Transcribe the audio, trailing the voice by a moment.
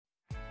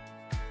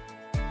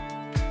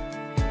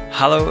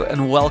Hello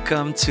and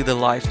welcome to the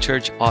Life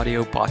Church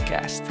audio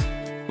podcast.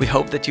 We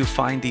hope that you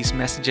find these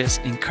messages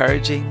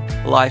encouraging,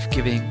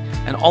 life-giving,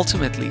 and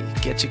ultimately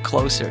get you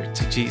closer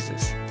to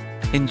Jesus.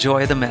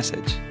 Enjoy the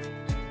message.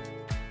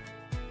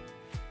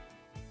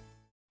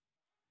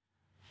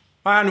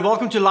 Hi, and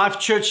welcome to Life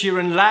Church here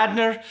in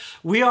Ladner.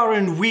 We are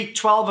in week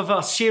 12 of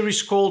our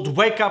series called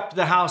Wake Up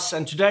the House,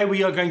 and today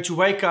we are going to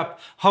wake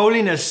up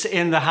holiness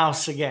in the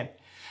house again.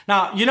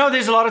 Now, you know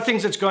there's a lot of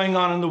things that's going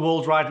on in the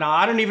world right now.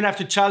 I don't even have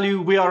to tell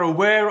you, we are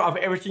aware of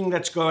everything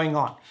that's going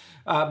on.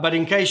 But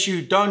in case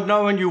you don't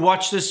know and you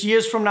watch this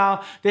years from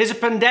now, there's a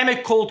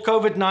pandemic called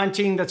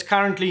COVID-19 that's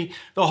currently,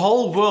 the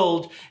whole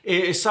world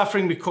is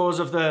suffering because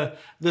of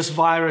this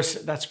virus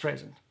that's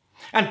present.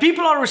 And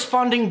people are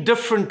responding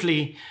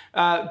differently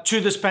to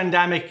this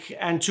pandemic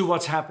and to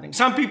what's happening.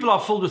 Some people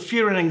are filled with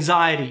fear and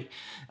anxiety.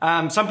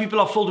 Some people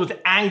are filled with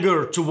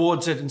anger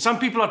towards it. And some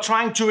people are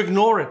trying to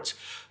ignore it,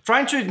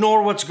 trying to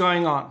ignore what's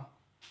going on.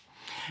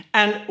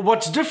 And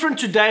what's different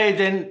today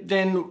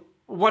than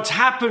what's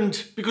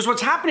happened, because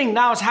what's happening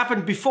now has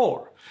happened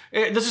before.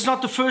 This is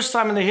not the first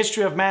time in the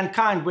history of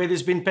mankind where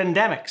there's been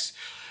pandemics.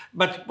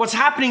 But what's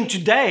happening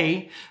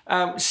today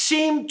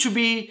seemed to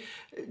be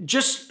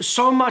just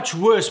so much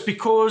worse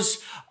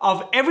because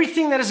of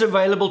everything that is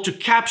available to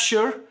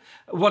capture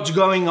what's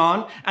going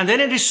on, and then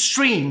it is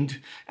streamed.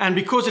 And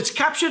because it's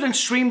captured and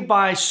streamed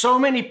by so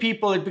many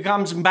people, it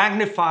becomes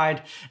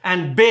magnified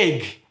and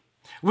big.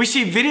 We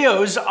see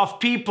videos of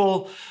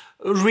people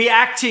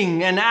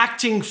reacting and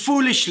acting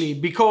foolishly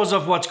because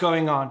of what's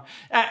going on.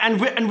 And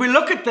we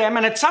look at them,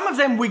 and at some of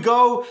them we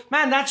go,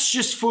 man, that's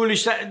just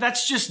foolish,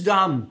 that's just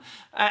dumb.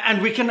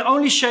 And we can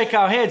only shake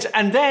our heads.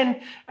 And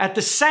then at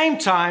the same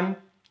time,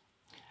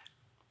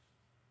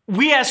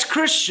 we as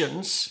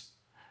Christians,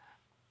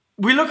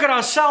 we look at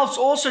ourselves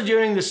also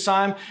during this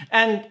time,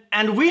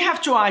 and we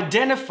have to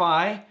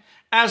identify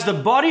as the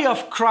body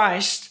of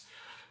Christ.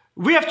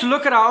 We have to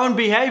look at our own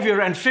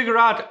behavior and figure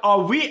out,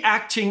 are we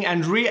acting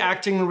and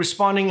reacting and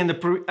responding in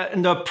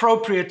the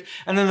appropriate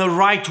and in the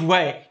right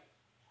way?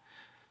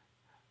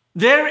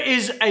 There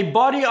is a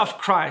body of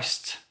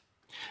Christ.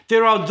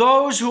 There are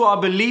those who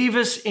are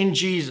believers in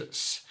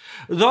Jesus,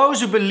 those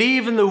who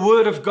believe in the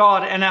Word of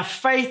God and have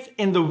faith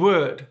in the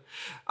Word.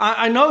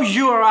 I know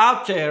you are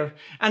out there,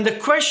 and the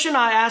question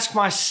I ask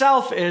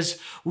myself is,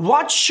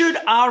 what should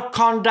our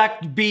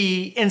conduct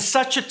be in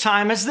such a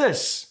time as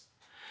this?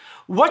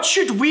 What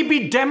should we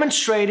be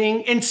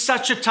demonstrating in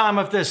such a time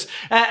of this?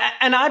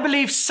 And I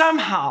believe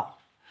somehow,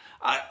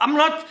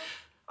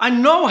 I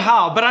know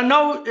how, but I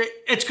know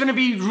it's going to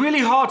be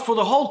really hard for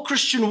the whole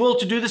Christian world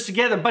to do this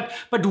together.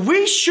 But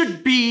we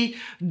should be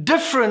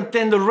different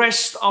than the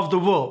rest of the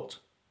world.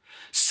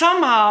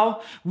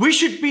 Somehow we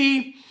should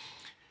be,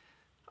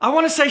 I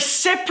want to say,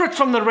 separate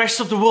from the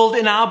rest of the world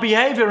in our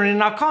behavior and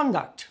in our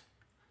conduct.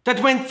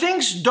 That when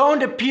things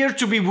don't appear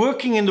to be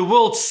working in the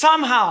world,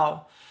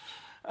 somehow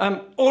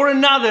or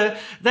another,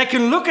 they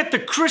can look at the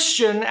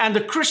Christian and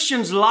the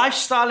Christian's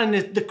lifestyle and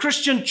the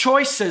Christian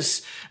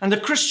choices and the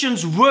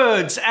Christian's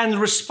words and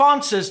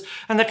responses,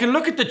 and they can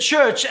look at the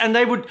church and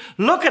they would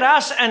look at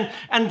us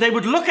and they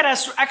would look at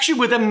us actually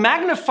with a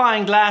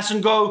magnifying glass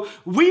and go,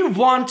 we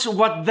want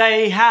what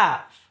they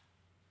have.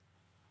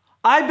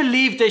 I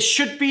believe there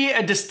should be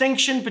a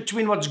distinction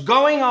between what's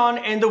going on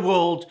in the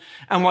world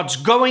and what's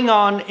going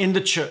on in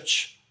the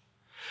church.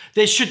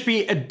 There should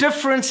be a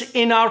difference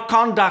in our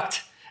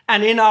conduct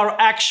and in our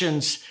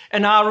actions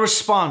and our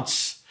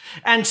response.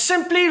 And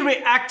simply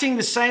reacting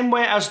the same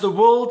way as the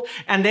world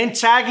and then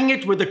tagging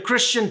it with a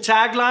Christian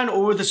tagline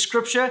or with a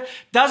scripture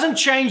doesn't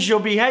change your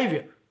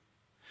behavior.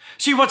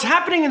 See, what's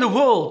happening in the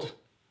world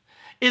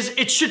is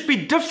it should be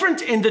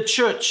different in the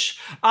church.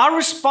 Our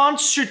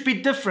response should be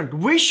different.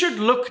 We should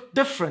look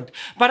different.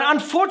 But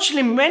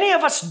unfortunately, many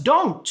of us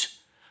don't.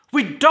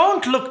 We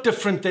don't look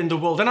different than the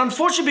world. And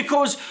unfortunately,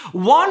 because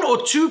one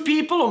or two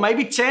people, or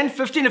maybe 10,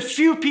 15, a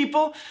few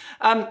people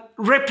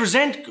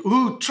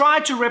who try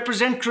to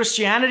represent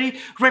Christianity,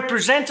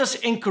 represent us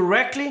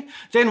incorrectly,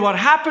 then what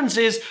happens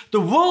is the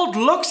world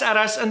looks at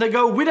us and they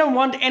go, we don't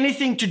want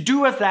anything to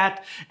do with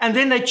that. And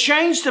then they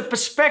change the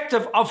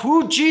perspective of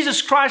who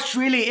Jesus Christ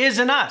really is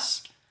in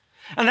us.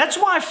 And that's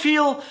why I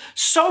feel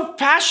so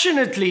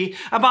passionately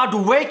about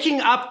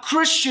waking up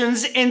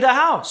Christians in the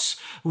house,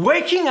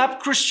 waking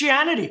up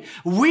Christianity.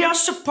 We are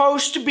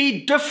supposed to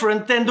be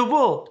different than the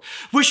world.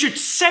 We should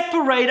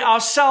separate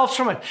ourselves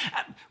from it.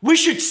 We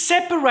should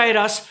separate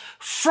us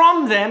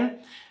from them.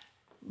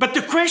 But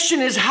the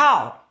question is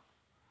how?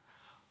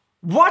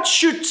 What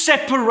should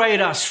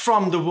separate us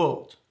from the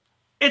world?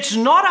 It's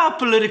not our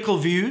political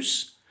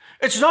views.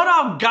 It's not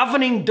our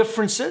governing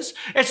differences.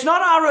 It's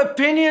not our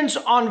opinions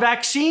on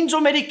vaccines or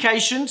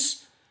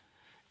medications.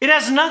 It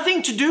has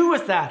nothing to do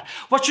with that.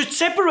 What should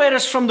separate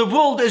us from the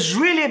world is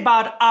really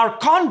about our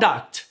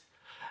conduct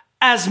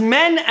as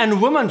men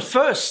and women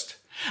first,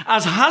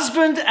 as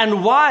husband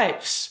and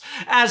wives,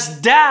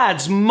 as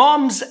dads,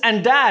 moms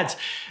and dads.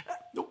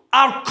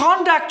 Our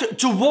conduct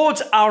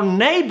towards our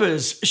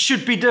neighbors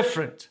should be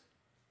different.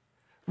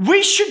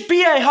 We should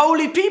be a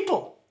holy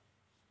people.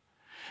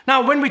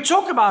 Now, when we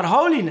talk about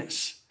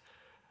holiness,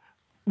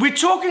 we're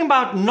talking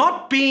about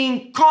not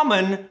being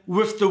common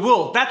with the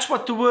world. That's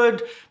what the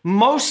word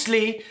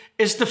mostly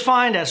is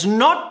defined as.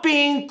 Not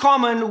being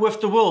common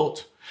with the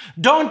world.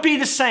 Don't be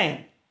the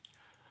same.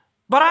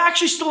 But I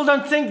actually still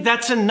don't think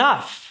that's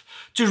enough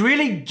to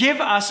really give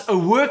us a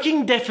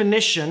working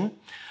definition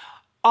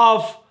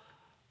of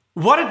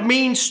what it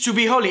means to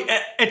be holy.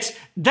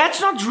 That's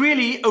not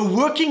really a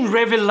working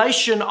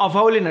revelation of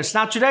holiness.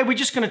 Now, today we're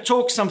just going to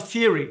talk some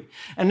theory.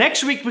 And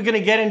next week we're going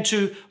to get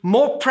into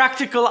more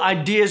practical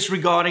ideas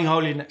regarding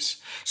holiness.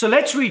 So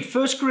let's read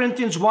 1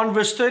 Corinthians 1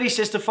 verse 30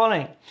 says the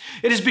following.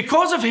 It is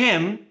because of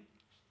him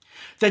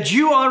that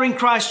you are in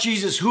Christ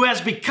Jesus, who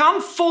has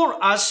become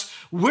for us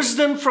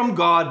wisdom from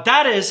God.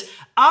 That is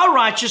our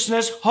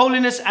righteousness,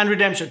 holiness, and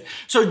redemption.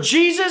 So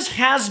Jesus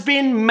has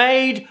been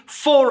made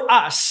for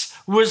us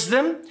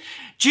wisdom.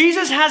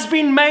 Jesus has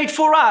been made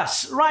for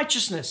us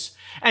righteousness.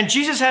 And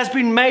Jesus has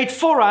been made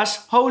for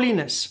us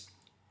holiness.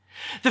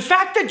 The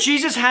fact that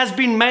Jesus has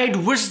been made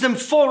wisdom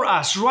for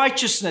us,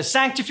 righteousness,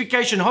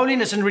 sanctification,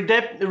 holiness, and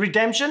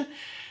redemption,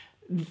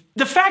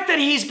 the fact that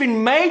he's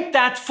been made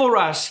that for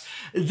us,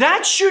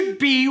 that should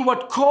be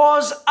what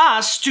causes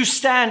us to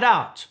stand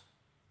out.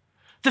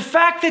 The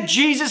fact that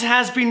Jesus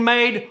has been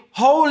made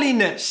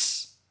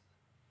holiness.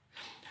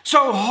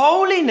 So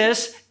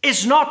holiness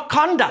is not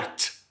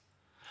conduct.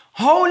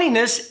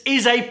 Holiness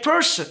is a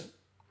person.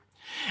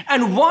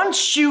 And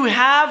once you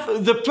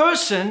have the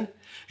person,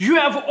 you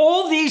have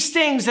all these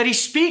things that he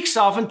speaks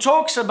of and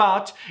talks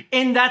about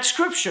in that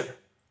scripture.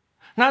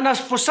 Now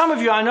for some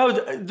of you, I know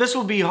this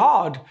will be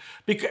hard,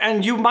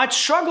 and you might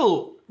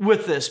struggle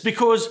with this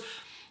because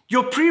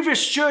your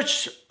previous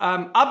church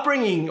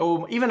upbringing,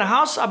 or even a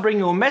house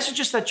upbringing, or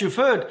messages that you've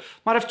heard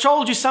might have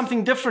told you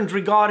something different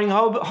regarding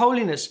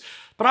holiness.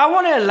 But I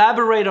want to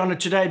elaborate on it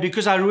today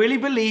because I really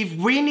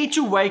believe we need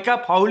to wake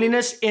up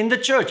holiness in the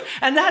church.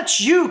 And that's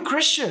you,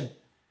 Christian.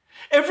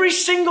 Every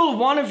single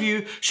one of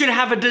you should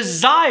have a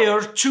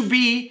desire to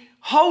be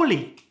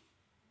holy.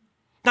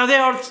 Now,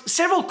 there are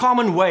several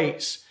common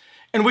ways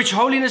in which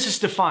holiness is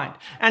defined.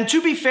 And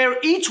to be fair,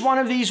 each one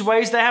of these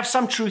ways, they have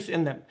some truth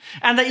in them.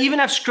 And they even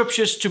have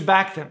scriptures to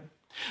back them.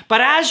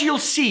 But as you'll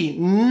see,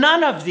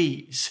 none of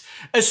these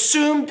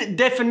assumed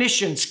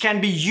definitions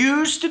can be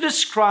used to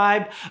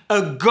describe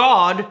a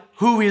God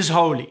who is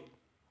holy.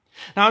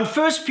 Now in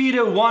 1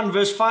 Peter 1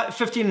 verse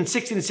 15 and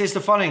 16, it says the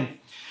following.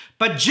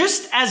 But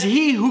just as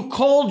he who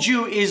called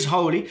you is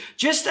holy,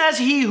 just as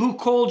he who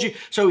called you,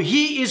 so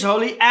he is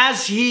holy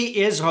as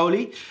he is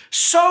holy,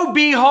 so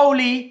be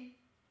holy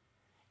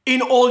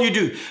in all you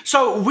do.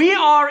 So we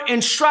are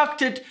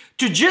instructed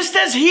to, just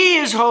as he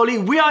is holy,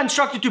 we are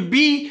instructed to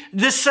be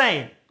the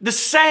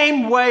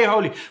same way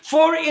holy.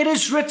 For it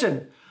is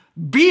written,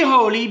 be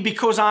holy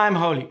because I am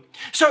holy.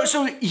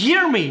 So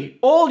hear me,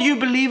 all you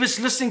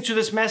believers listening to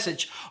this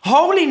message.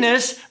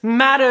 Holiness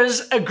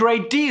matters a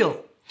great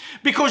deal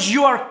because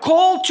you are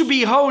called to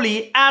be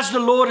holy as the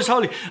Lord is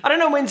holy. I don't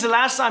know when's the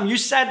last time you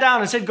sat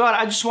down and said, God,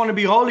 I just want to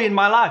be holy in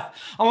my life.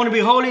 I want to be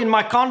holy in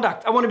my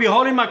conduct. I want to be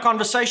holy in my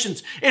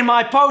conversations, in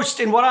my posts,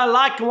 in what I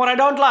like and what I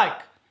don't like.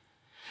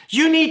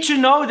 You need to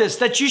know this,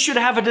 that you should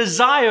have a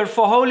desire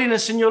for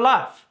holiness in your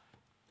life.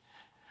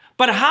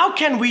 But how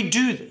can we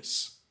do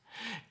this?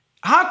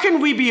 How can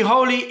we be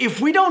holy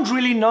if we don't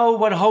really know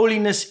what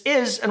holiness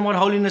is and what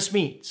holiness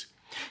means?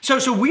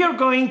 So we are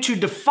going to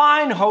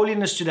define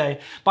holiness today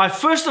by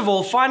first of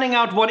all finding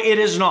out what it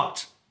is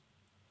not.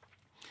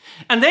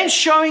 And then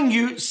showing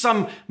you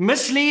some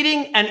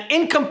misleading and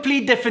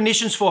incomplete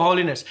definitions for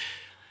holiness.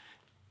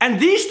 And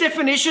these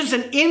definitions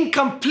and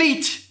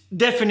incomplete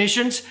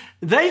definitions,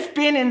 they've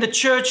been in the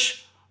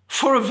church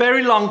for a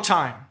very long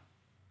time.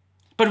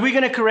 But we're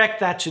going to correct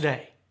that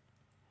today.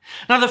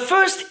 Now, the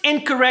first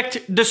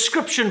incorrect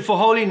description for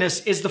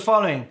holiness is the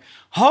following.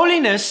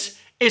 Holiness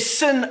is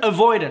sin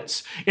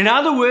avoidance. In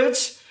other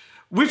words,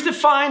 we've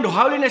defined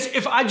holiness.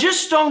 If I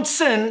just don't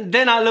sin,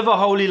 then I live a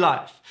holy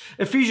life.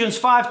 Ephesians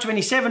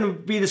 5:27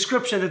 would be the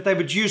scripture that they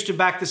would use to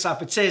back this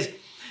up. It says,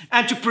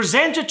 and to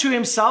present it to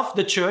himself,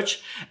 the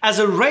church, as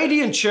a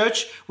radiant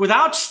church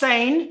without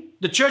stain,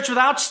 the church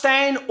without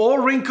stain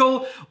or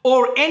wrinkle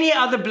or any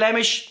other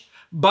blemish,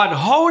 but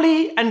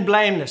holy and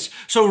blameless.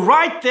 So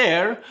right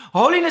there,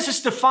 holiness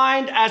is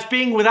defined as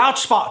being without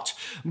spot,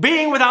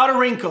 being without a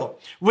wrinkle,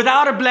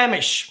 without a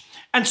blemish.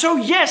 And so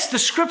yes, the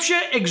scripture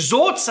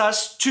exhorts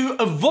us to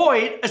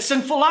avoid a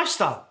sinful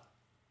lifestyle.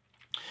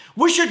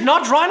 We should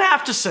not run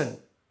after sin.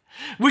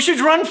 We should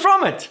run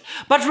from it.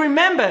 But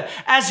remember,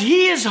 as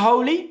he is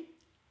holy,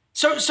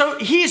 so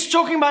he is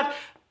talking about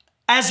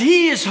as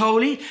he is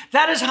holy,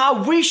 that is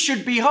how we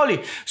should be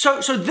holy.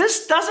 So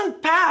this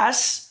doesn't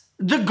pass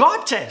the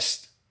God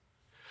test.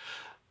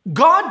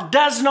 God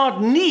does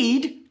not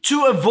need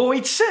to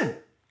avoid sin.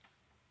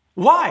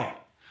 Why?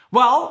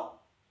 Well,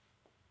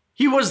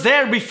 he was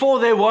there before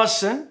there was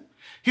sin.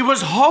 He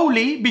was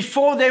holy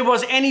before there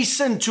was any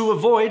sin to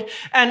avoid.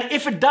 And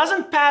if it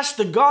doesn't pass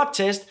the God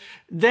test,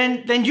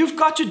 then you've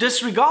got to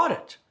disregard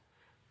it.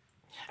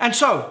 And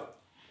so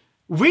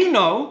we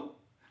know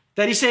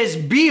that he says,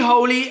 be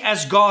holy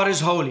as God is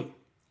holy.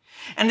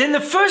 And then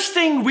the first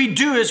thing we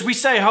do is we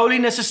say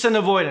holiness is sin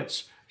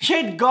avoidance.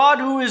 Yet God,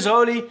 who is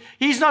holy,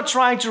 he's not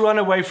trying to run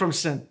away from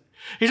sin.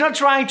 He's not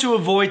trying to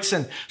avoid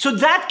sin. So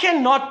that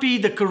cannot be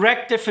the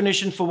correct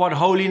definition for what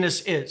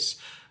holiness is.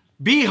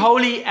 Be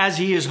holy as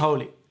he is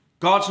holy.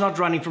 God's not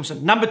running from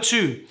sin. Number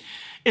 2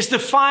 is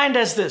defined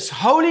as this.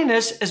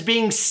 Holiness is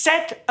being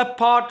set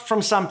apart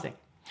from something.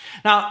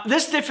 Now,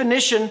 this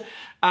definition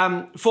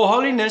for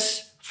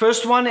holiness,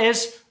 first one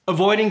is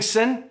avoiding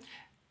sin.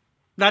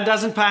 That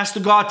doesn't pass the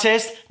God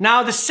test.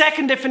 Now, the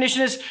second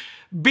definition is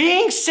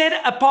being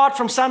set apart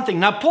from something.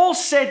 Now, Paul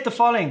said the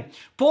following.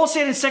 Paul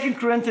said in 2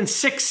 Corinthians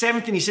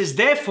 6:17, he says,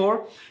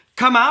 therefore,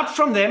 come out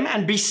from them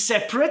and be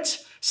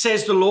separate,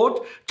 says the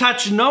Lord.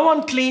 Touch no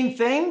unclean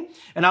thing,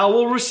 and I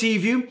will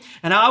receive you,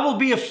 and I will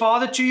be a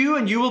father to you,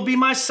 and you will be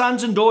my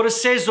sons and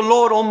daughters, says the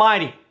Lord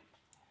Almighty.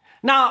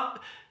 Now,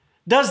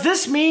 does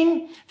this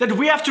mean that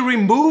we have to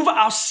remove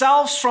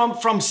ourselves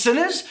from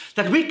sinners?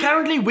 That we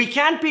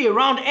can't be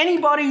around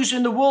anybody who's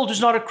in the world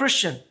who's not a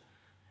Christian?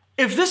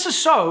 If this is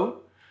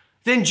so,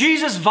 then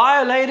Jesus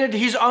violated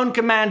his own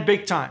command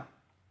big time.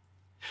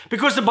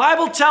 Because the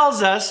Bible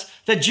tells us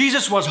that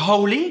Jesus was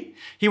holy,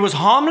 he was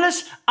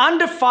harmless,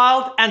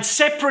 undefiled, and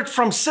separate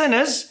from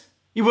sinners.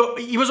 He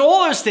was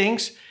all those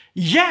things,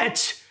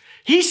 yet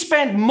he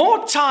spent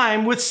more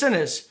time with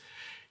sinners.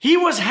 He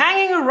was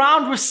hanging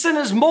around with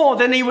sinners more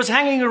than he was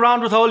hanging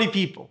around with holy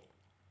people.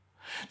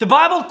 The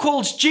Bible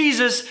calls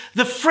Jesus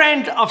the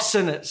friend of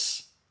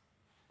sinners,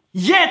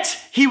 yet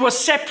he was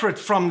separate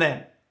from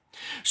them.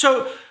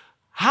 So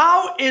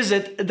how is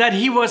it that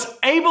he was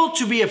able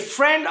to be a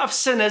friend of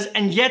sinners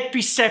and yet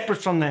be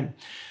separate from them?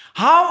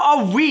 How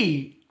are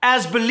we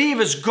as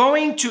believers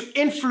going to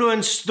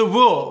influence the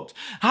world?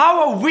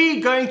 How are we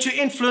going to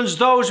influence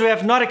those who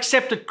have not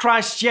accepted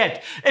Christ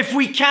yet if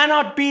we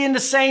cannot be in the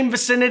same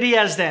vicinity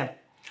as them?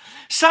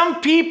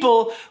 Some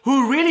people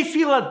who really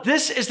feel that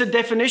this is the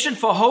definition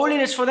for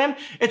holiness for them,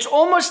 it's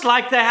almost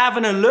like they have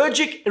an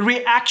allergic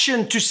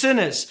reaction to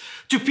sinners,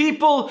 to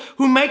people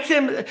who make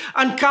them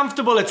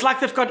uncomfortable. It's like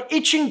they've got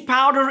itching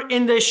powder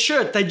in their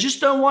shirt. They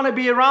just don't want to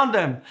be around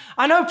them.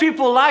 I know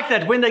people like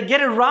that. When they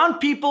get around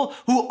people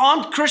who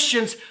aren't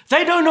Christians,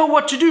 they don't know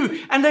what to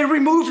do and they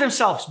remove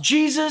themselves.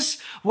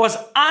 Jesus was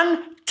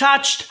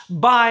untouched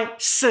by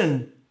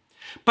sin,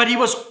 but he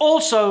was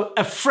also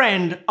a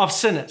friend of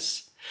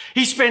sinners.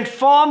 He spent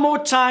far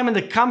more time in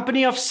the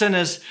company of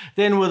sinners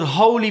than with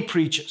holy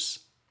preachers.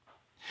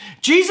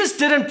 Jesus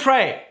didn't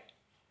pray,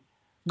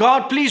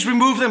 God, please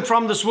remove them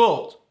from this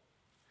world.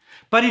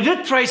 But he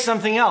did pray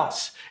something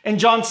else. In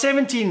John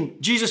 17,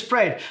 Jesus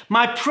prayed,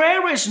 my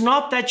prayer is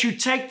not that you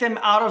take them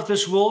out of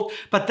this world,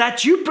 but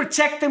that you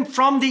protect them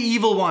from the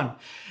evil one.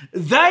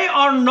 They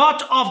are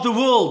not of the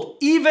world,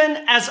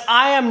 even as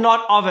I am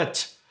not of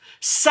it.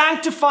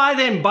 Sanctify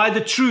them by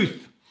the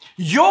truth.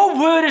 Your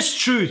word is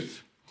truth.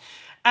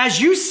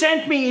 As you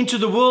sent me into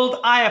the world,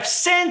 I have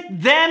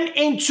sent them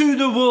into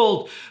the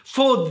world.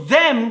 For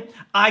them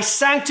I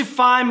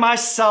sanctify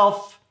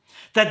myself,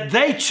 that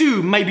they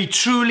too may be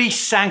truly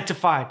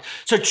sanctified.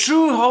 So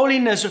true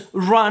holiness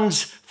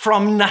runs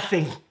from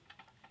nothing.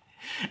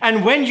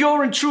 And when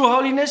you're in true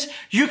holiness,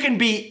 you can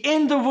be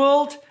in the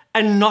world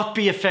and not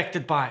be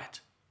affected by it.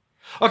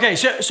 Okay,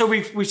 so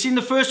we've seen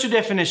the first two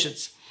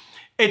definitions.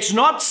 It's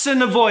not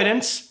sin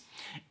avoidance,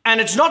 and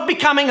it's not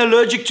becoming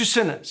allergic to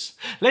sinners.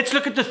 Let's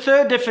look at the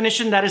third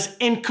definition that is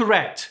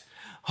incorrect.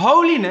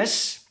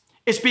 Holiness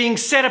is being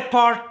set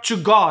apart to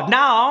God.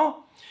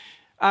 Now,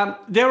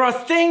 there are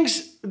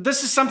things,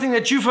 this is something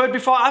that you've heard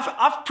before.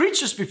 I've preached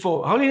this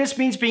before. Holiness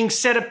means being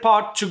set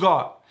apart to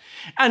God.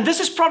 And this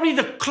is probably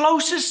the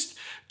closest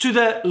to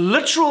the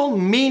literal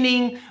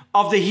meaning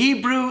of the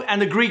Hebrew and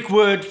the Greek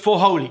word for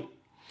holy.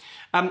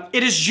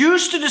 It is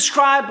used to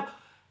describe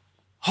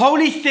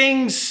holy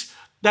things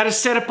that is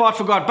set apart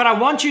for God. But I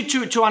want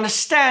you to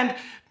understand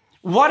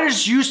what it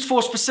is used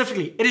for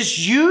specifically. It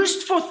is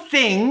used for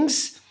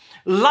things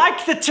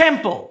like the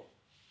temple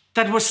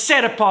that was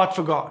set apart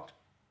for God.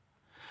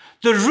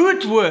 The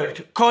root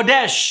word,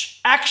 kodesh,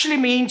 actually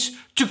means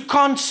to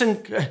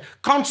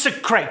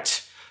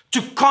consecrate.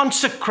 To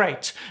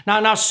consecrate.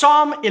 Now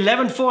Psalm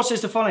 11:4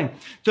 says the following.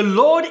 The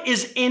Lord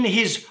is in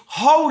his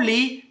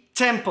holy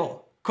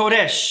temple,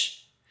 kodesh.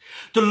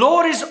 The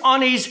Lord is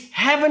on his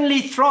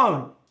heavenly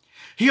throne.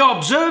 He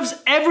observes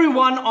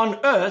everyone on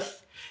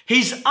earth.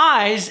 His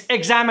eyes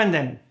examine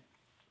them.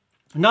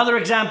 Another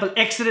example,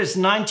 Exodus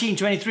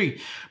 19:23.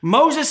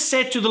 Moses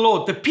said to the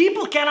Lord, the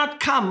people cannot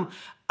come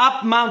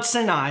up Mount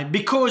Sinai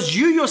because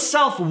you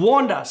yourself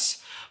warned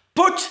us.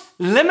 Put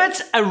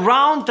limits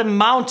around the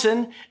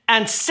mountain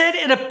and set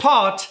it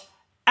apart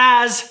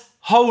as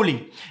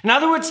holy. In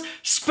other words,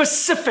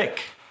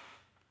 specific.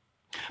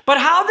 But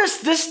how does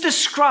this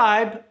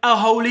describe a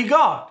holy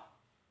God?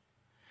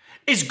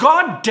 Is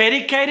God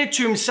dedicated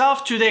to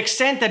himself to the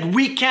extent that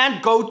we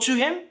can't go to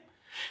him?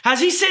 Has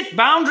he set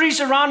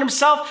boundaries around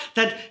himself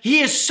that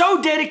he is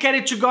so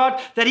dedicated to God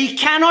that he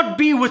cannot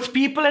be with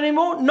people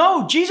anymore?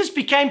 No, Jesus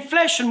became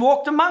flesh and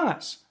walked among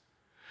us.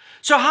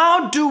 So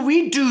how do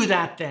we do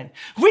that then?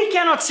 We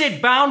cannot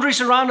set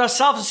boundaries around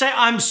ourselves and say,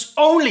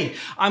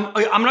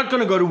 I'm not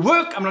going to go to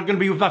work. I'm not going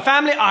to be with my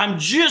family. I'm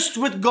just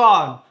with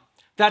God.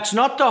 That's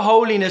not the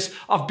holiness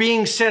of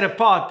being set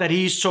apart that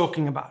he's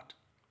talking about.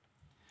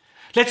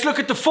 Let's look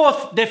at the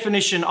fourth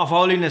definition of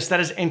holiness that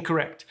is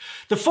incorrect.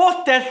 The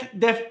fourth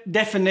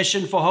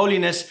definition for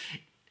holiness,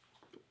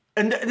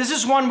 and this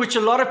is one which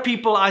a lot of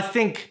people, I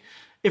think,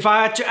 if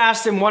I had to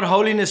ask them what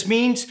holiness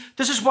means,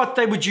 this is what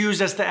they would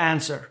use as the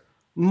answer.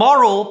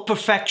 Moral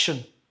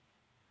perfection.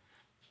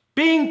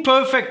 Being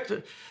perfect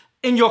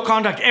in your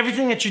conduct,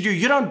 everything that you do,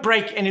 you don't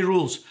break any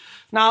rules.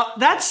 Now,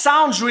 that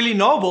sounds really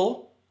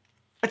noble.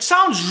 It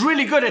sounds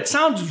really good. It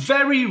sounds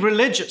very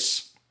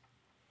religious.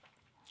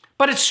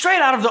 But it's straight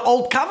out of the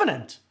Old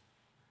Covenant.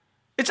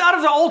 It's out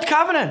of the Old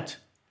Covenant.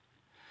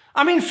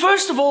 I mean,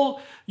 first of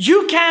all,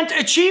 you can't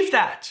achieve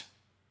that.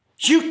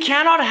 You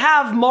cannot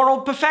have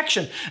moral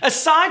perfection.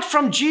 Aside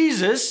from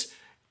Jesus,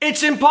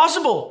 it's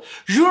impossible.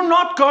 You're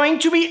not going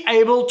to be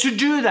able to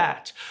do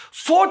that.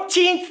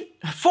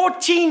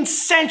 14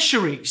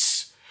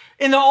 centuries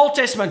in the Old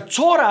Testament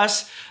taught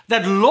us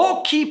that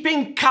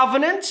law-keeping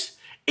covenant,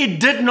 it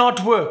did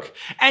not work.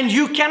 And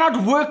you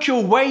cannot work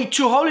your way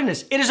to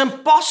holiness. It is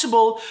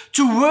impossible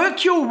to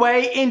work your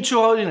way into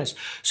holiness.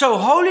 So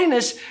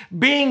holiness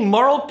being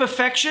moral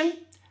perfection,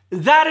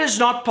 that is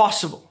not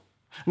possible.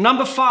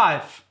 Number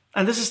 5,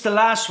 and this is the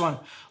last one.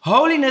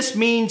 Holiness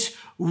means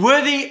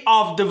worthy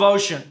of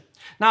devotion.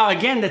 Now,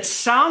 again, that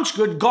sounds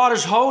good. God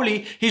is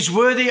holy. He's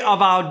worthy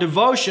of our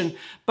devotion.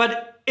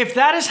 But if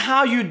that is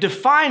how you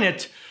define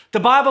it, the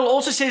Bible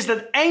also says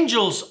that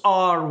angels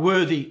are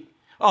worthy,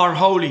 are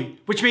holy,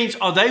 which means,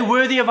 are they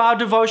worthy of our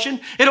devotion?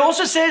 It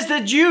also says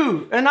that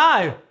you and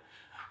I,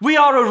 we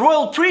are a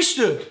royal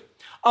priesthood,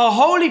 a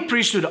holy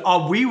priesthood.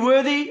 Are we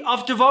worthy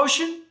of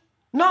devotion?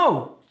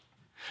 No.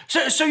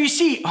 So you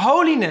see,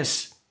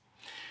 holiness,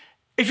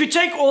 if you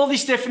take all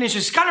these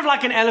definitions, it's kind of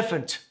like an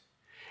elephant.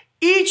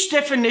 Each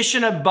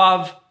definition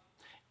above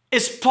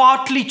is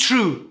partly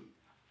true.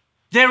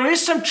 There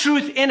is some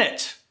truth in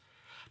it,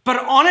 but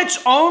on its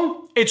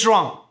own, it's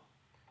wrong.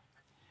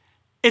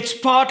 It's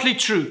partly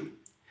true.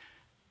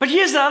 But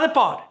here's the other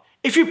part.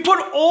 If you put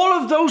all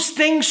of those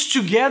things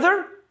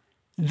together,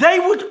 they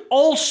would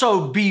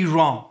also be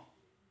wrong.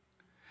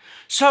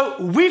 So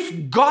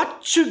we've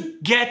got to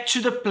get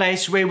to the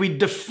place where we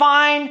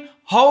define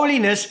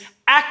holiness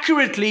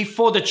accurately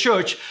for the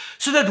church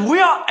so that we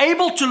are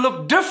able to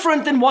look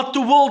different than what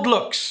the world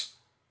looks.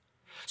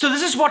 So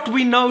this is what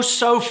we know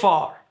so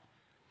far.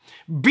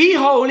 Be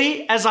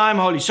holy as I am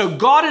holy. So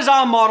God is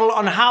our model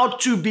on how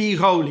to be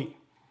holy.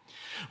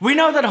 We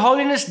know that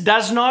holiness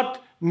does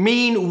not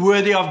mean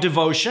worthy of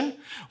devotion.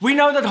 We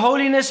know that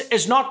holiness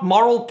is not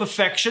moral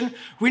perfection.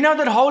 We know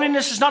that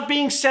holiness is not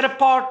being set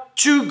apart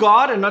to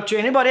God and not to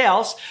anybody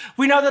else.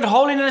 We know that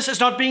holiness is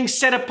not being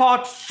set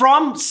apart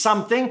from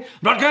something. I'm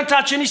not going to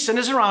touch any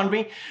sinners around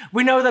me.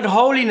 We know that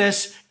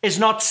holiness is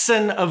not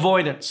sin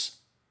avoidance.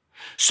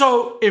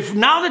 So if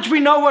now that we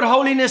know what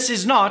holiness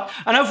is not,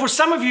 I know for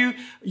some of you,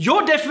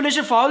 your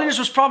definition for holiness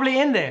was probably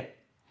in there.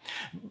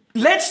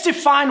 Let's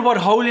define what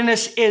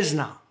holiness is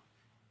now.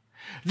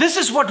 This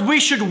is what we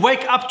should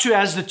wake up to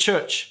as the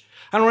church.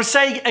 And we'll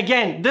say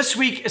again, this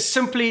week is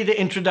simply the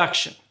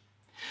introduction.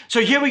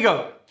 So here we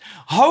go.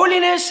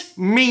 Holiness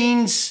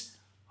means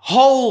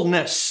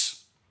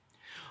wholeness.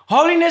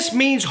 Holiness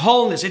means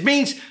wholeness. It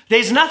means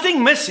there's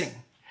nothing missing.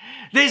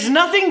 There's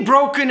nothing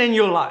broken in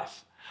your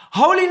life.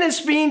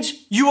 Holiness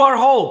means you are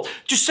whole.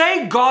 To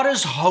say God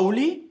is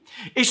holy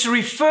is to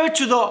refer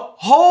to the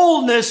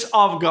wholeness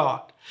of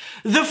God.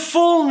 The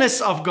fullness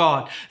of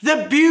God,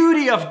 the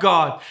beauty of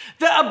God,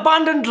 the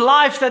abundant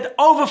life that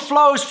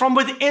overflows from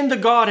within the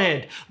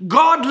Godhead.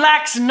 God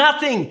lacks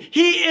nothing.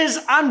 He is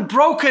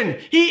unbroken.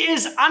 He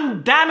is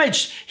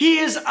undamaged. He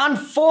is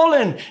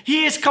unfallen.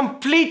 He is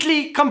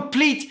completely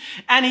complete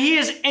and he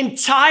is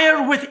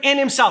entire within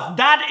himself.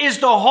 That is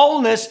the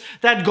wholeness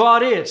that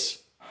God is.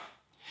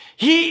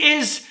 He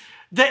is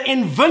the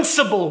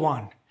invincible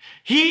one.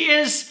 He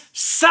is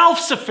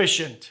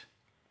self-sufficient.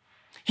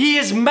 He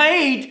is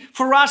made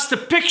for us the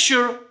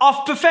picture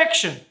of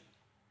perfection.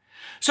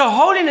 So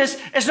holiness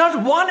is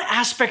not one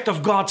aspect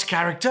of God's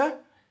character.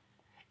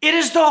 It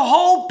is the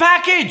whole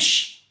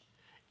package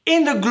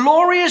in the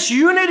glorious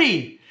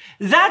unity.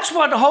 That's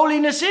what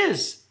holiness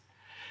is.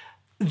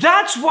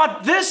 That's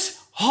what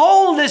this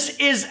wholeness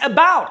is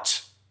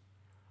about.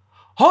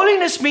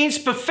 Holiness means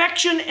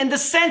perfection in the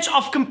sense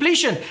of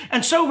completion.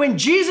 And so when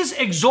Jesus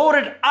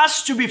exhorted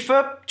us to be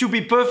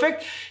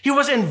perfect, he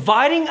was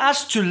inviting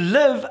us to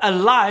live a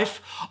life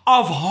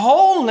of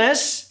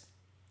wholeness,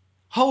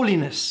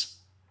 holiness.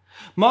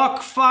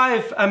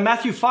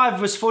 Matthew 5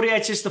 verse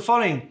 48 says the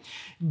following.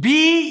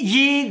 Be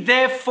ye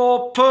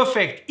therefore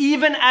perfect,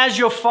 even as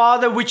your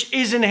Father which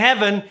is in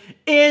heaven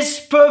is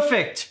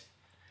perfect.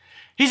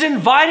 He's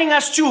inviting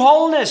us to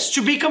wholeness,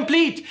 to be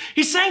complete.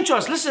 He's saying to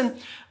us, listen,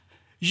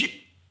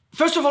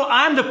 first of all,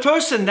 I'm the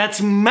person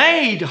that's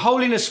made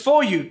holiness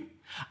for you.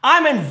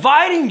 I'm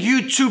inviting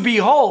you to be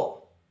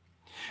whole.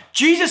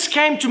 Jesus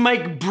came to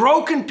make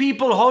broken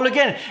people whole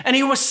again. And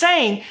he was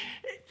saying,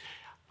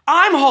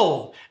 I'm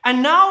whole.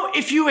 And now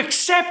if you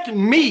accept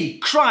me,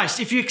 Christ,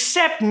 if you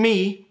accept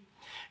me,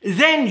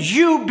 then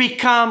you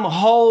become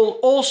whole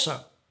also.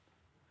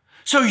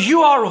 So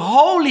you are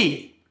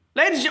holy.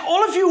 Ladies,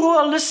 all of you who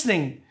are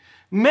listening,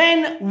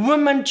 men,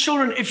 women,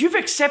 children, if you've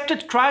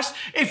accepted Christ,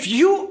 if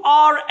you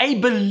are a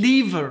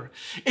believer,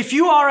 if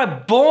you are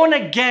a born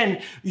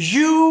again,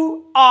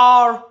 you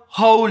are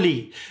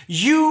holy.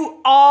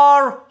 You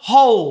are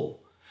whole.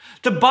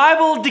 The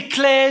Bible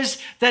declares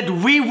that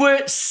we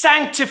were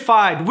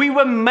sanctified. We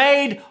were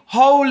made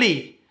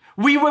holy.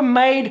 We were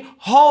made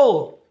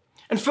whole.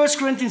 And 1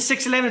 Corinthians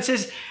 6:11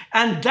 says,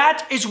 and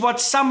that is what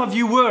some of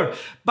you were.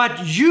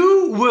 But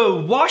you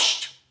were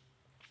washed,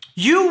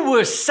 you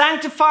were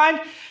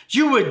sanctified,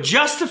 you were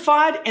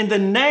justified in the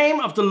name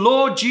of the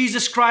Lord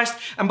Jesus Christ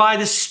and by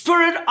the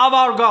Spirit of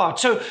our God.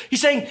 So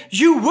he's saying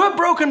you were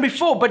broken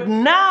before, but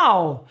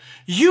now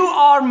you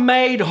are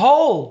made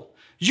whole.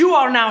 You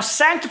are now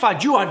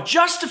sanctified. You are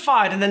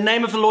justified in the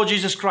name of the Lord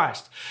Jesus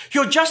Christ.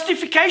 Your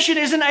justification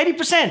isn't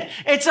 80%.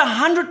 It's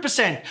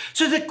 100%.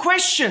 So the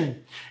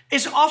question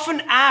is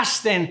often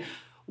asked then,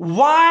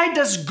 why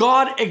does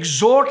God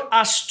exhort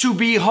us to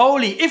be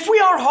holy? If we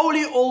are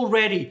holy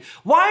already,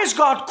 why is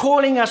God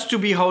calling us to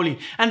be holy?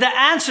 And the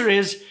answer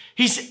is,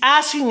 he's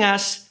asking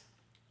us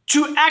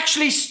to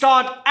actually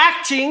start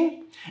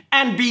acting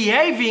and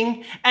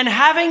behaving and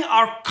having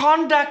our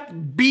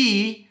conduct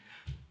be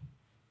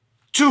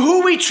to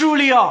who we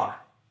truly are.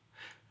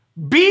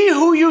 Be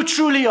who you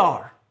truly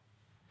are.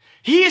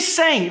 He is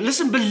saying,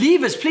 listen,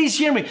 believers, please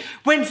hear me.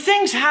 When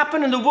things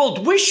happen in the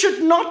world, we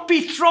should not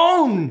be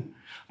thrown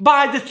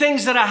by the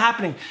things that are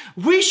happening.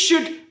 We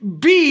should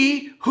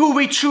be who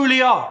we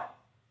truly are.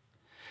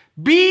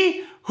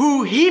 Be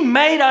who He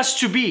made us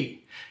to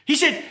be. He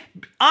said,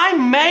 I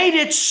made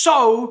it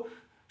so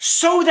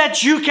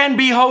that you can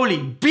be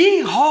holy.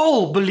 Be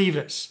whole,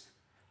 believers.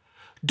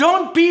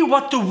 Don't be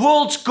what the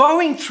world's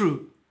going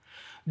through.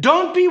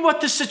 Don't be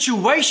what the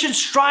situations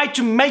try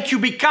to make you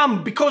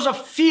become because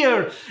of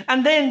fear.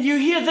 And then you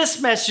hear this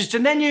message,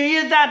 and then you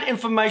hear that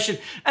information,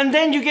 and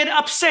then you get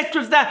upset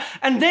with that.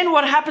 And then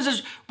what happens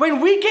is when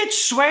we get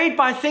swayed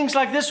by things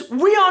like this,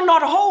 we are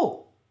not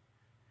whole.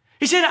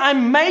 He said, I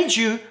made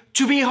you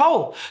to be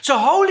whole. So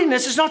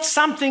holiness is not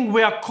something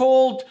we are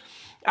called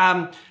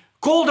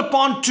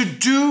upon to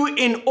do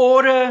in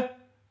order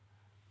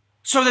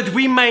so that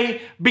we may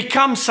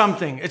become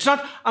something. It's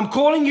not, I'm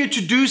calling you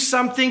to do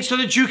something so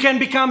that you can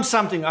become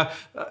something.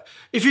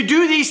 If you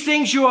do these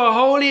things, you are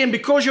holy, and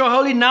because you're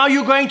holy, now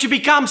you're going to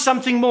become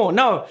something more.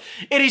 No,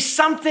 it is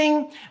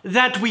something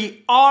that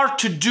we are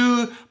to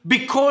do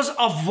because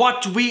of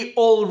what we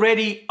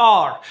already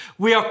are.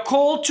 We are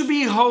called to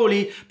be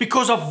holy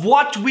because of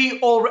what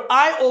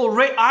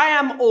I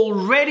am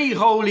already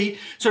holy.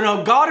 So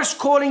now God is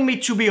calling me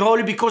to be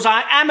holy because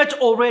I am it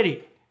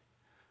already.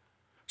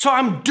 So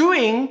I'm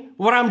doing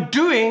what I'm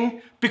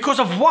doing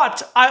because of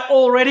what I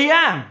already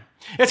am.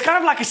 It's kind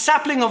of like a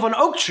sapling of an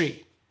oak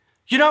tree.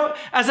 You know,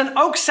 as an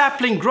oak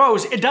sapling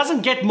grows, it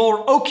doesn't get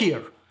more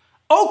oakier.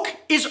 Oak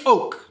is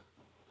oak.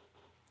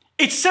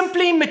 It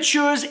simply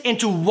matures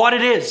into what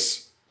it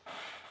is.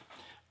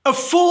 A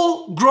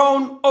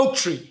full-grown oak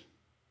tree.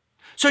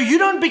 So you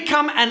don't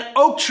become an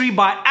oak tree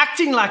by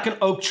acting like an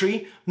oak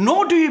tree,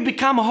 nor do you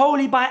become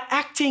holy by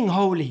acting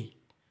holy.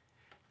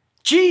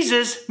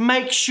 Jesus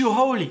makes you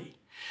holy.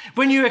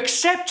 When you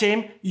accept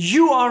Him,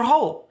 you are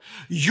whole.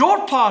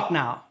 Your part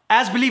now,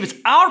 as believers,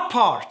 our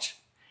part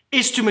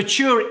is to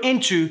mature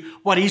into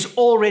what He's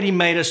already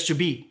made us to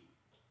be.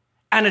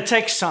 And it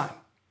takes time.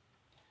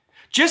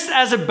 Just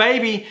as a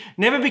baby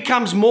never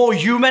becomes more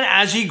human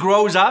as he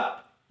grows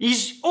up,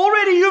 he's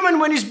already human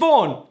when he's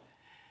born.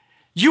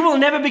 You will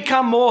never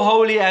become more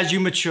holy as you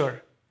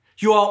mature.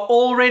 You are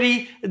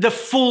already the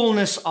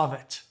fullness of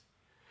it.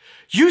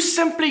 You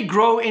simply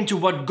grow into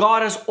what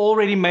God has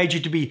already made you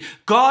to be.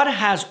 God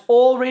has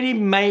already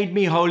made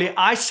me holy.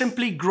 I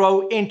simply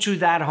grow into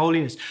that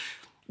holiness.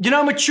 You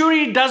know,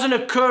 maturity doesn't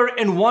occur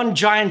in one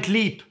giant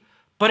leap,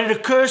 but it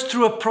occurs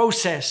through a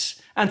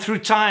process and through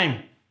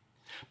time.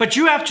 But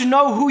you have to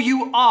know who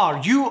you are.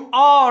 You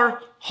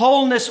are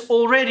wholeness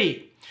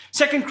already.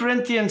 2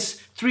 Corinthians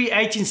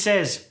 3:18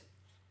 says,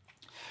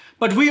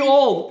 but we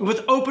all,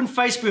 with open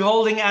face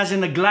beholding as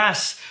in a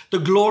glass the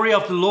glory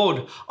of the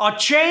Lord, are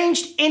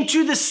changed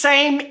into the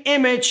same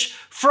image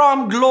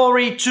from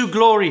glory to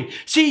glory.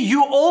 See,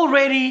 you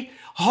already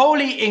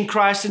holy in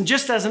Christ, and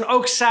just as an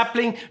oak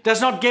sapling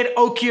does not get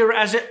oakier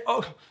as it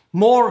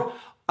more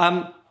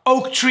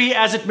oak tree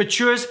as it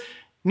matures,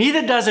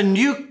 neither does a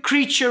new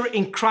creature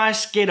in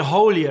Christ get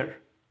holier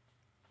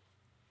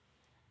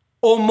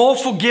or more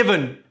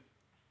forgiven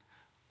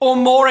or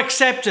more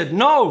accepted.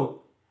 No.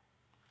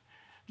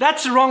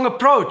 That's the wrong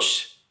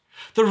approach.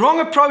 The wrong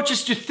approach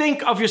is to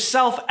think of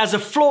yourself as a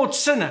flawed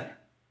sinner,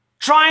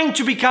 trying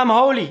to become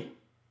holy.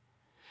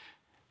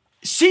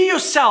 See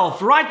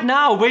yourself right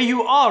now where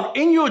you are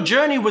in your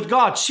journey with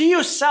God. See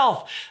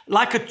yourself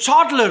like a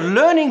toddler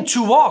learning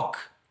to walk.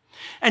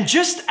 And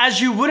just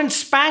as you wouldn't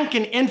spank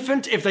an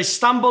infant if they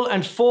stumble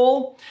and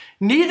fall,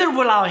 neither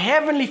will our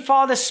Heavenly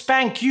Father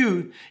spank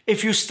you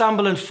if you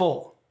stumble and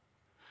fall.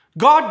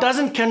 God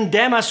doesn't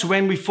condemn us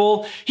when we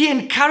fall. He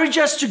encourages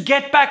us to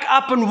get back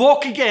up and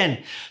walk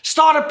again.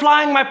 Start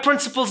applying my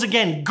principles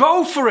again.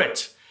 Go for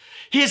it.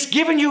 He has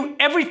given you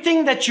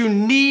everything that you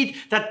need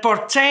that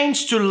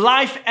pertains to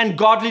life and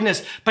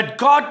godliness. But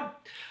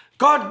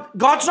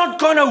God's not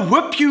going to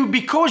whip you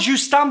because you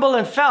stumble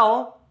and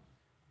fell.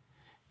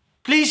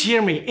 Please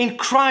hear me. In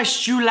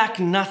Christ, you lack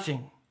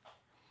nothing.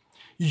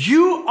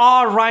 You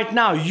are right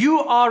now. You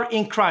are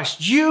in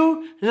Christ.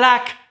 You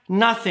lack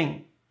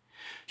nothing.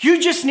 You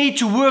just need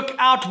to work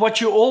out what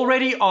you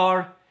already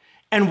are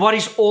and what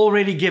He's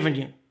already given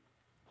you.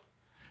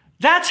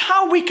 That's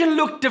how we can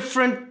look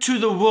different to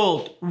the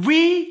world.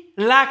 We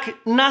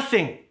lack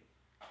nothing.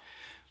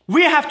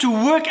 We have to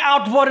work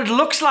out what it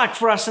looks like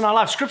for us in our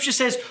life. Scripture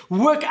says,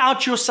 work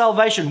out your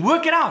salvation.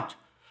 Work it out.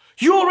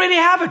 You already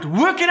have it.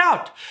 Work it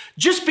out.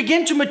 Just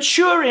begin to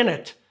mature in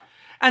it.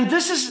 And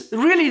this is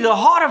really the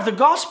heart of the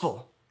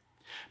gospel.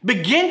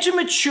 Begin to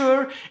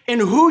mature in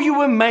who you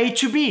were made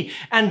to be.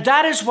 And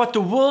that is what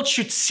the world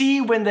should see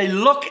when they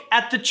look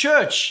at the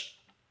church.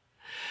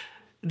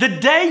 The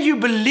day you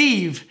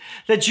believe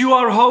that you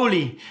are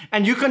holy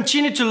and you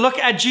continue to look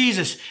at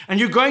Jesus and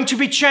you're going to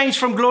be changed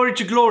from glory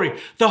to glory,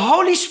 the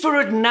Holy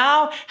Spirit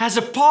now has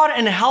a part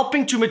in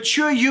helping to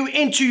mature you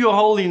into your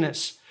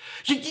holiness.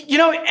 You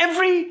know,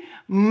 every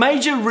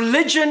major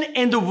religion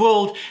in the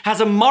world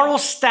has a moral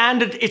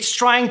standard it's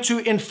trying to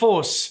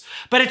enforce.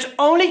 But it's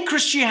only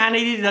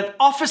Christianity that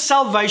offers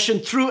salvation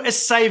through a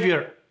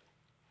Savior.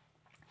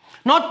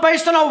 Not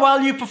based on how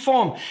well you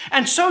perform.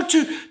 And so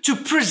to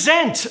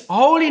present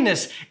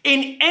holiness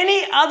in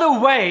any other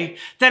way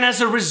than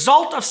as a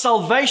result of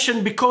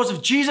salvation because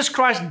of Jesus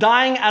Christ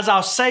dying as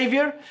our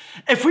Savior,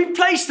 if we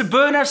place the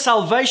burden of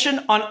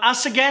salvation on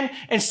us again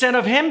instead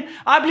of Him,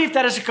 I believe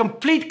that is a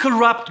complete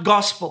corrupt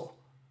gospel.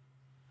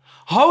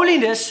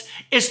 Holiness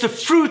is the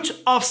fruit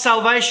of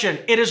salvation.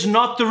 It is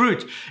not the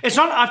root. It's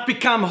not I've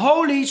become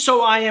holy,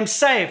 so I am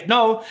saved.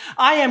 No,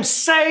 I am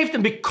saved,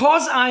 and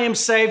because I am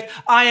saved,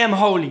 I am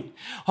holy.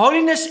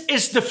 Holiness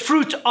is the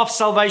fruit of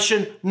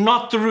salvation,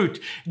 not the root.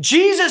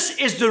 Jesus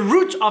is the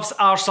root of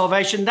our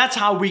salvation. That's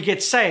how we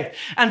get saved.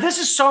 And this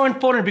is so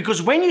important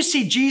because when you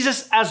see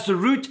Jesus as the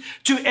root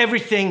to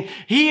everything,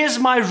 He is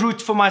my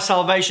root for my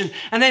salvation.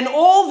 And then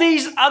all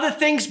these other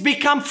things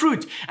become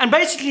fruit. And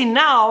basically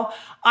now,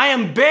 I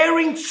am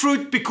bearing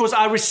fruit because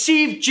I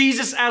received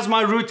Jesus as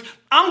my root.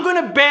 I'm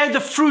going to bear the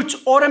fruit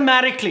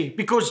automatically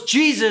because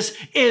Jesus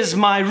is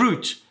my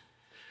root.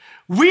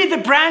 We, the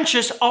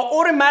branches, are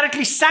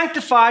automatically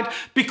sanctified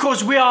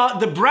because we are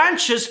the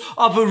branches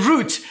of a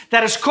root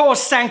that has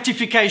caused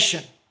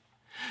sanctification.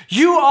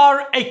 You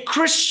are a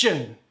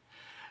Christian.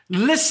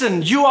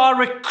 Listen, you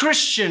are a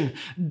Christian.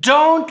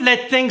 Don't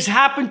let things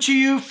happen to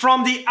you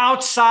from the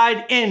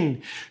outside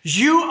in.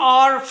 You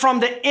are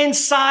from the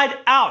inside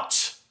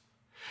out.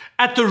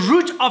 At the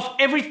root of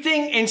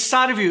everything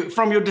inside of you,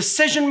 from your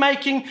decision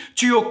making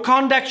to your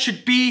conduct,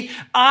 should be,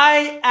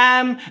 I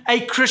am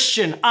a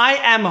Christian. I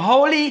am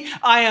holy.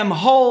 I am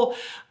whole.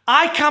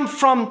 I come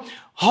from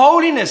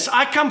holiness.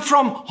 I come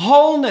from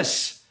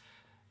wholeness.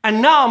 And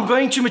now I'm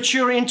going to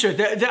mature into it.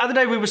 The other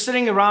day we were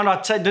sitting around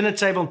our dinner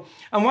table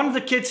and one of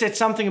the kids said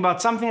something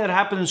about something that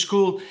happened in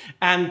school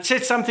and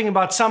said something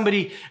about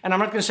somebody, and I'm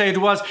not going to say who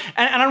it was.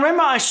 And I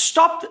remember I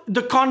stopped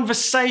the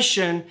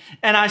conversation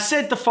and I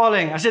said the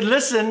following. I said,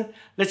 listen,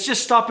 let's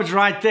just stop it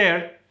right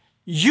there.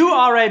 You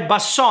are a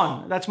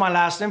Basson. That's my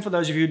last name for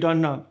those of you who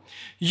don't know.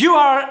 You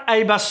are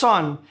a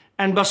Basson,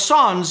 and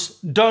Bassons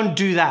don't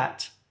do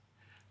that.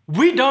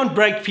 We don't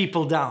break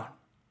people down.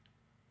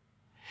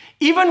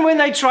 Even when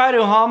they try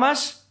to harm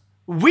us,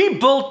 we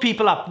build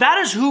people up. That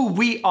is who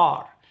we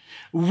are.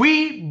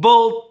 We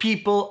build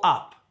people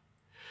up.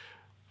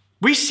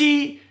 We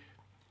see,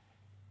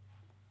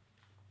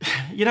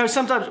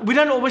 sometimes we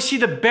don't always see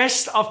the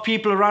best of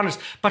people around us.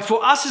 But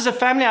for us as a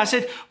family, I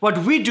said, what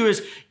we do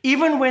is,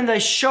 even when they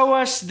show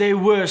us their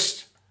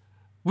worst,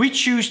 we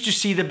choose to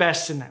see the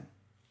best in them.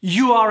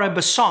 You are a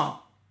Basson.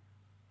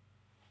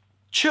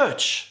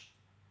 Church,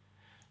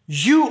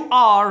 you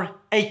are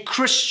a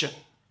Christian.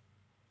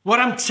 What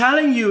I'm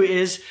telling you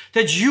is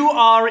that you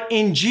are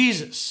in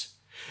Jesus.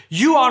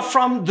 You are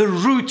from the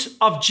root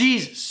of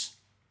Jesus.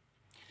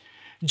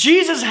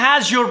 Jesus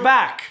has your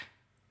back.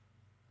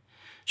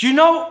 You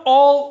know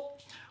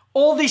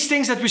all these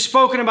things that we've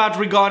spoken about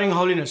regarding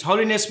holiness.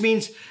 Holiness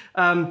means,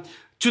 to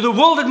the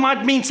world it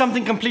might mean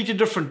something completely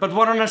different. But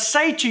what I want to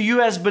say to you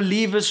as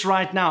believers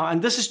right now,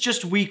 and this is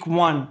just week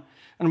 1,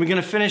 and we're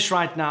going to finish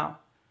right now.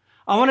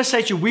 I want to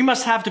say to you, we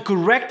must have the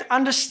correct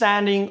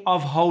understanding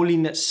of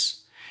holiness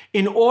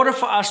in order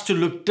for us to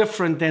look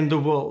different than the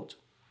world.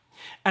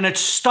 And it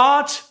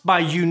starts by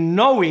you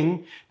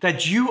knowing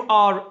that you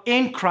are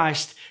in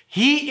Christ.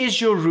 He is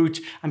your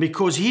root. And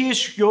because He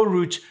is your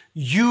root,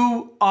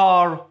 you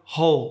are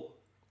whole.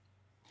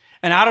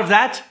 And out of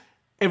that,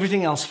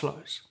 everything else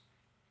flows.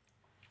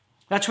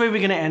 That's where we're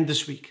going to end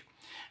this week.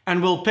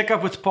 And we'll pick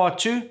up with part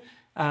 2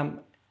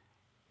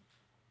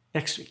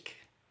 next week.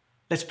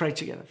 Let's pray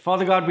together.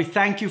 Father God, we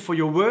thank you for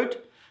your word.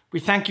 We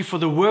thank you for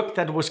the work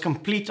that was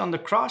complete on the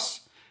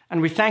cross. And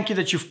we thank you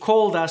that you've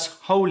called us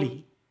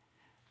holy.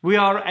 We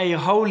are a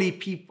holy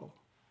people.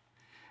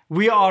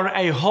 We are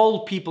a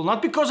whole people,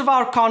 not because of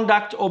our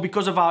conduct or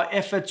because of our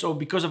efforts or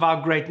because of our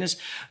greatness,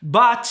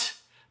 but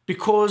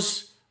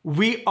because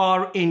we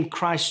are in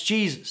Christ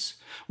Jesus,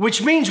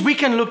 which means we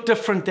can look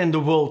different than the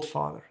world,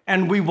 Father.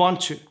 And we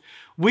want to.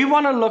 We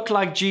want to look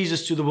like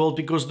Jesus to the world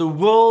because the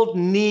world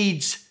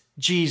needs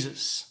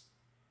Jesus.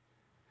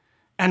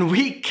 And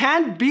we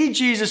can't be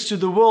Jesus to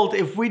the world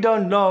if we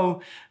don't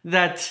know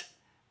that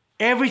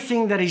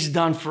everything that He's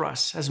done for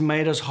us has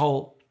made us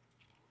whole.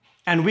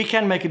 And we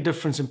can make a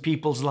difference in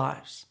people's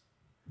lives.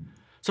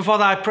 So,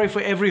 Father, I pray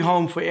for every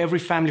home, for every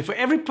family, for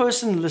every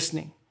person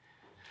listening.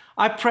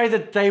 I pray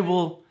that they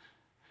will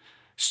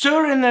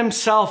stir in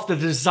themselves the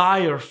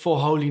desire for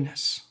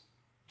holiness.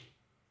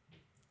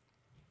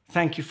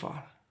 Thank you,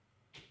 Father.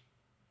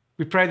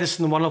 We pray this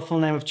in the wonderful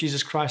name of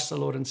Jesus Christ, our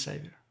Lord and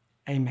Savior.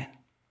 Amen.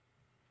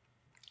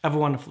 Have a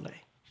wonderful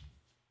day.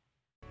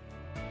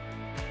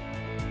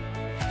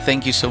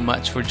 Thank you so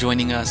much for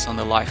joining us on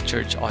the Life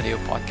Church audio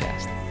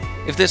podcast.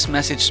 If this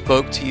message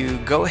spoke to you,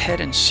 go ahead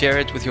and share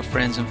it with your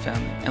friends and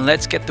family. And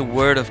let's get the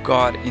Word of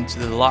God into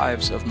the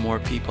lives of more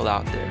people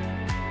out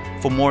there.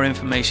 For more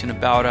information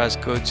about us,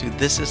 go to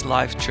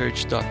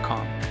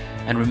thisislifechurch.com.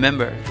 And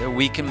remember that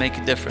we can make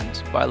a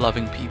difference by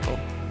loving people.